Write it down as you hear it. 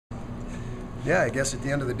Yeah, I guess at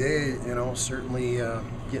the end of the day, you know, certainly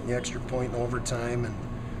getting the extra point in overtime, and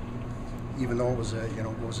even though it was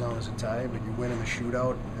goes down as a tie, but you win in the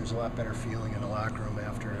shootout, there's a lot better feeling in the locker room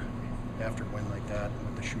after a win like that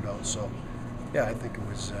with the shootout. So, yeah, I think it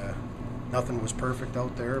was nothing was perfect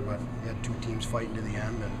out there, but you had two teams fighting to the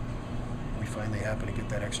end, and we finally happened to get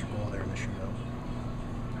that extra goal there in the shootout.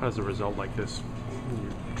 How does a result like this,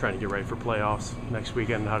 you're trying to get ready for playoffs next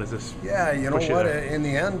weekend, how does this Yeah, you know push you what? there? In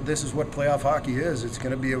the end, this is what playoff hockey is. It's going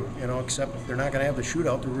to be, except they're not going to have the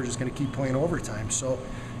shootout. We're just going to keep playing overtime. So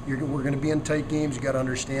we're going to be in tight games. You got to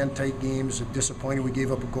understand tight games. Disappointed we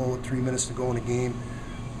gave up a goal with 3 minutes to go in a game.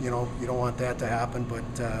 You know, you don't want that to happen. But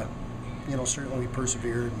certainly we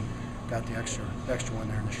persevered and got the extra one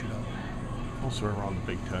there in the shootout. Also around the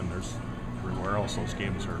Big Ten, there's everywhere else those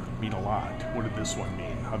games mean a lot. What did this one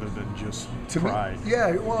mean, other than just pride?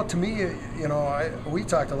 To me, we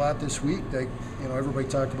talked a lot this week. That everybody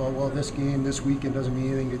talked about, well, this game this weekend doesn't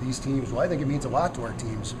mean anything to these teams. Well, I think it means a lot to our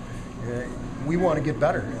teams. We want to get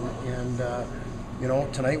better,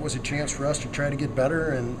 and tonight was a chance for us to try to get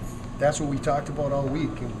better, and that's what we talked about all week.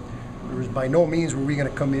 And there was by no means were we going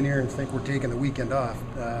to come in here and think we're taking the weekend off.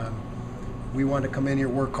 We wanted to come in here,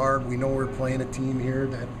 work hard. We know we're playing a team here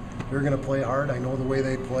that they're going to play hard. I know the way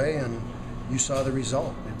they play, and you saw the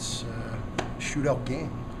result. It's a shootout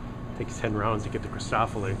game. It takes 10 rounds to get to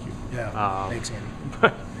Christophely. Yeah, thanks,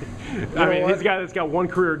 Andy. I mean, he's got one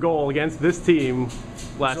career goal against this team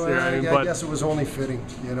last year. I guess it was only fitting.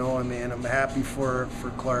 I'm happy for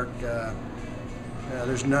Clark.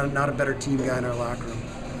 There's not a better team guy in our locker room,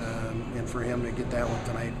 and for him to get that one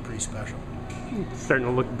tonight, pretty special. Starting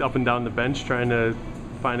to look up and down the bench, trying to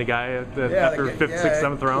find a guy after 5th, 6th,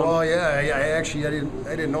 7th round. Well,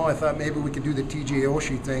 I didn't know. I thought maybe we could do the TJ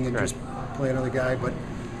Oshie thing and just play another guy, but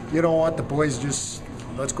you know what? The boys just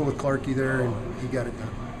let's go with Clarkie there, and he got it done.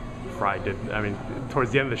 Fry did. I mean,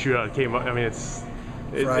 towards the end of the shootout, it came up. I mean, it's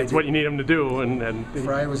what you need him to do, and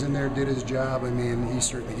Fry was in there, did his job. I mean, he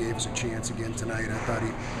certainly gave us a chance again tonight. I thought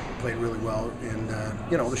he played really well, and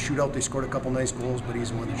the shootout they scored a couple nice goals, but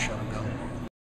he's the one that shut him down.